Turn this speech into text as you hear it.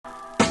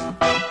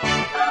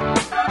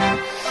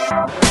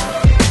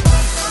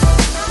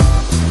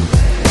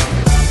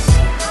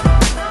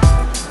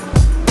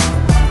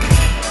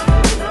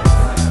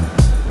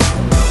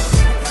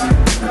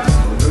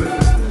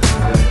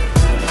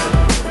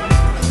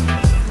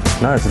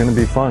No, it's going to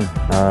be fun.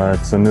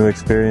 It's a new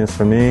experience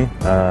for me.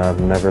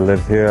 I've never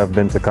lived here. I've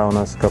been to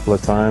Kaunas a couple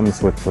of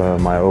times with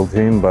my old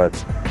team, but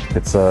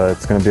it's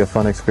going to be a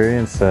fun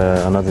experience.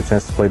 Another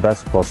chance to play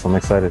basketball, so I'm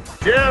excited.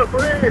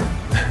 Jeffrey!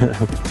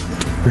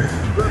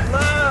 Good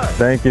luck!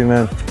 Thank you,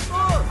 man.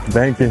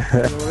 Thank you. You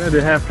already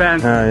have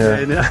fans.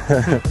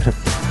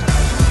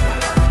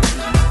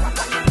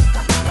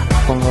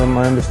 From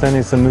my understanding,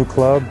 it's a new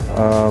club.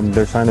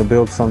 They're trying to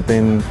build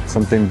something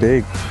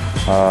big.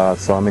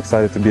 So I'm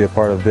excited to be a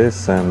part of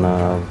this, and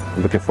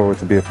looking forward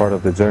to be a part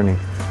of the journey.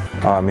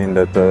 I mean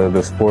that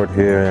the sport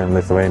here in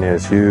Lithuania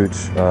is huge.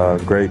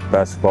 Great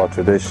basketball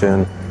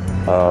tradition.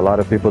 A lot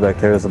of people that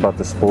cares about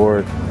the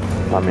sport.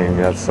 I mean,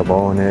 you have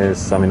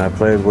Sabonis. I mean, I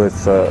played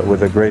with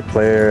a great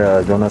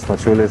player, Jonas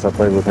Mačiulis. I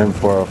played with him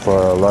for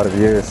a lot of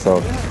years.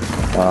 So,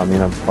 I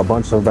mean, a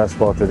bunch of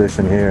basketball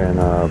tradition here, and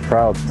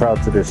proud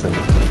tradition.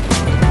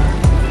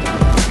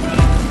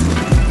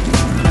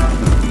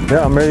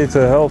 Yeah, I'm ready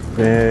to help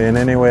in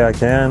any way I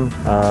can.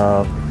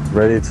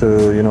 Ready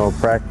to,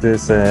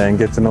 practice and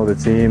get to know the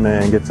team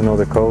and get to know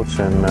the coach,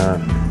 and,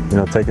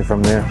 take it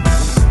from there.